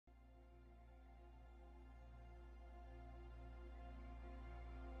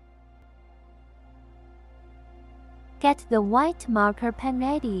Get the white marker pen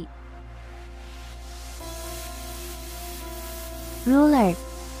ready. Ruler.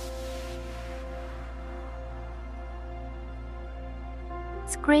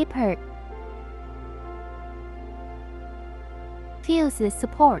 Scraper. Fuse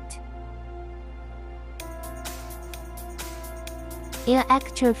support.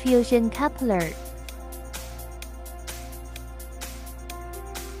 Electrofusion coupler.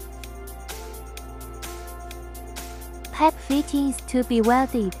 Pipe fittings to be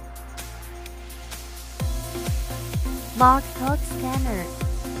welded. Barcode scanner.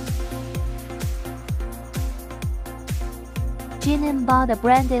 Jinnenbao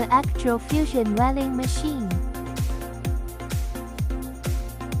brand Electrofusion welding machine.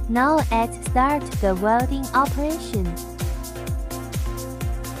 Now let's start the welding operation.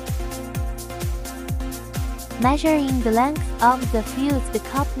 Measuring the length of the fused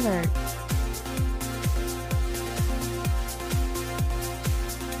coupler.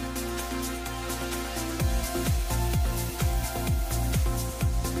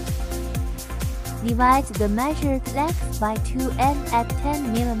 Divide the measured length by 2 and at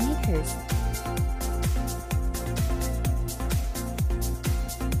 10 mm.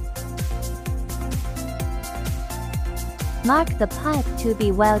 Mark the pipe to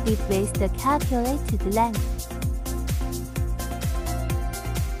be welded with the calculated length.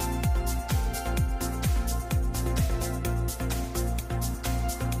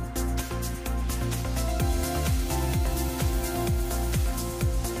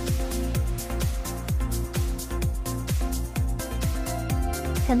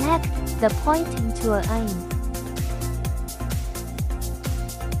 Connect the pointing to an aim.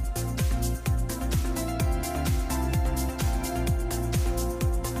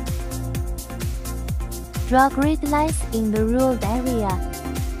 Draw grid lines in the ruled area.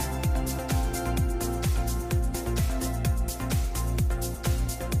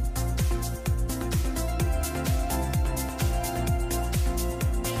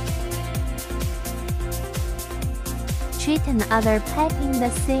 Treat another pipe in the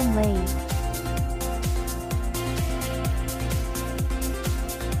same way.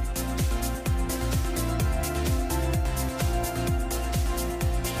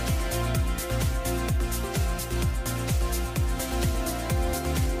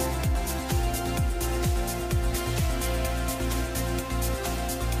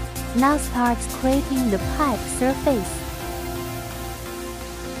 Now start scraping the pipe surface.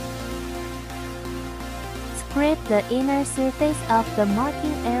 Scrape the inner surface of the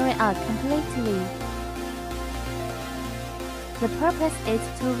marking area completely. The purpose is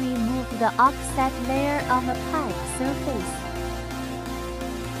to remove the offset layer on the pipe surface.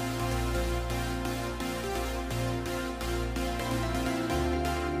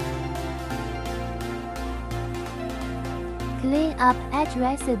 Clean up edge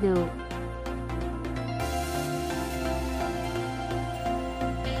residue.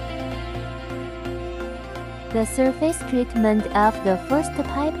 The surface treatment of the first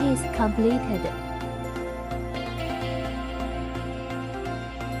pipe is completed.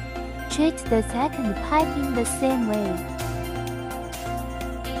 Treat the second pipe in the same way.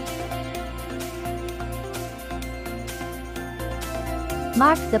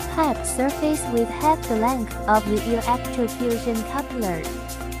 Mark the pipe surface with half the length of the electrofusion coupler.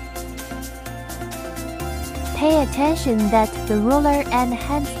 Pay attention that the ruler and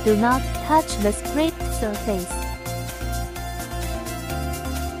hands do not touch the scraped surface.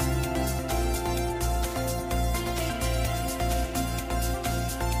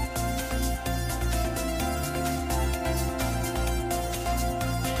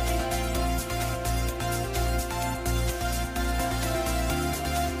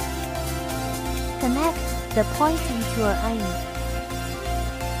 Connect the pointing to an aim.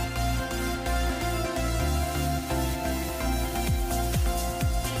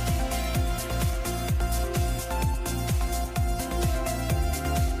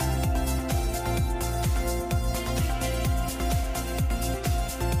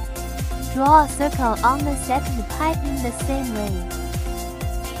 Draw a circle on the second pipe in the same way.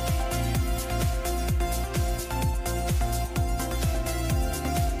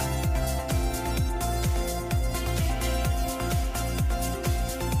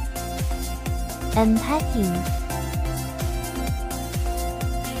 Unpacking.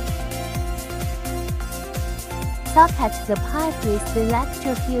 Socket the pipe with the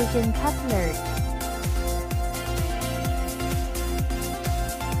Electrofusion coupler.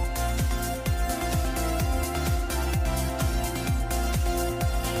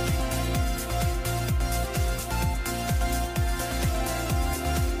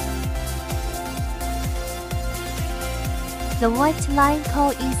 The white line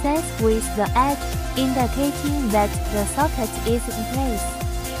coincides with the edge, indicating that the socket is in place.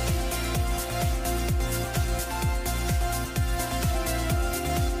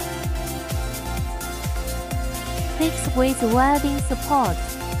 Fix with welding support.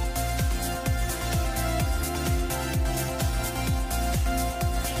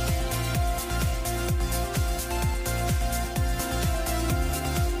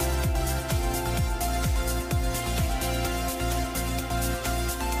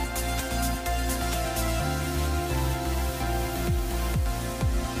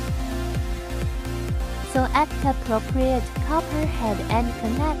 Select appropriate copper head and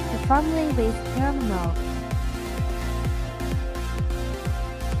connect firmly with terminal.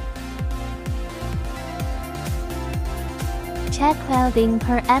 Check welding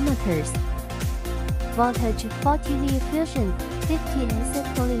parameters. Voltage 40V fusion, 50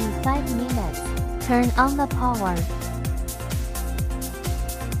 AC cooling 5 minutes. Turn on the power.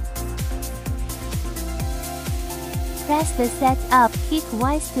 Press the setup key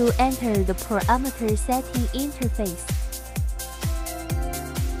twice to enter the parameter setting interface.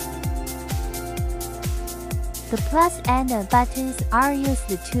 The plus and buttons are used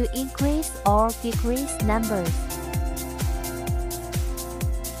to increase or decrease numbers.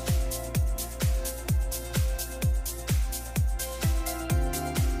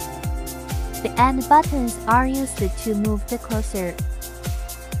 The end buttons are used to move the cursor.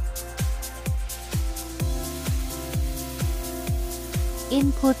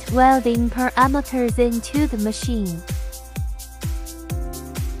 Input welding parameters into the machine.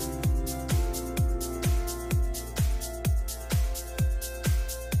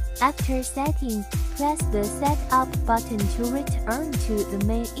 After setting, press the Setup button to return to the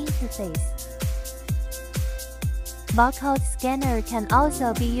main interface. Barcode scanner can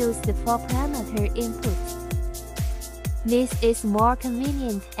also be used for parameter input. This is more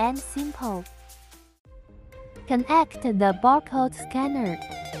convenient and simple. Connect the barcode scanner.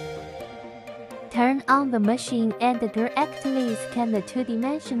 Turn on the machine and directly scan the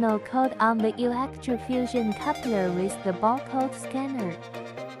two-dimensional code on the Electrofusion coupler with the barcode scanner.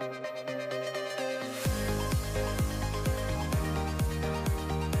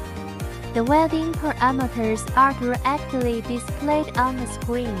 The welding parameters are directly displayed on the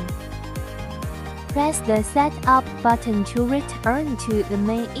screen. Press the Setup button to return to the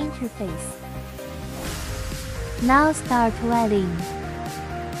main interface. Now start welding.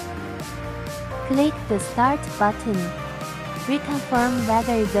 Click the Start button. Reconfirm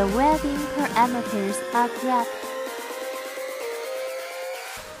whether the welding parameters are correct.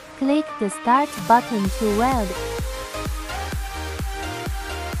 Click the Start button to weld.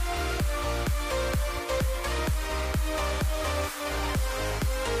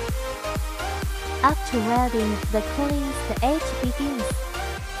 After welding, the cooling stage begins.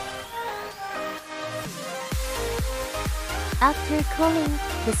 After cooling,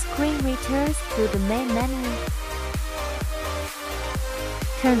 the screen returns to the main menu.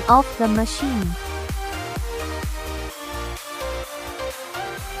 Turn off the machine.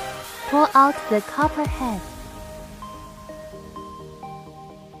 Pull out the copper head.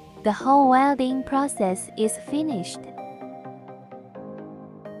 The whole welding process is finished.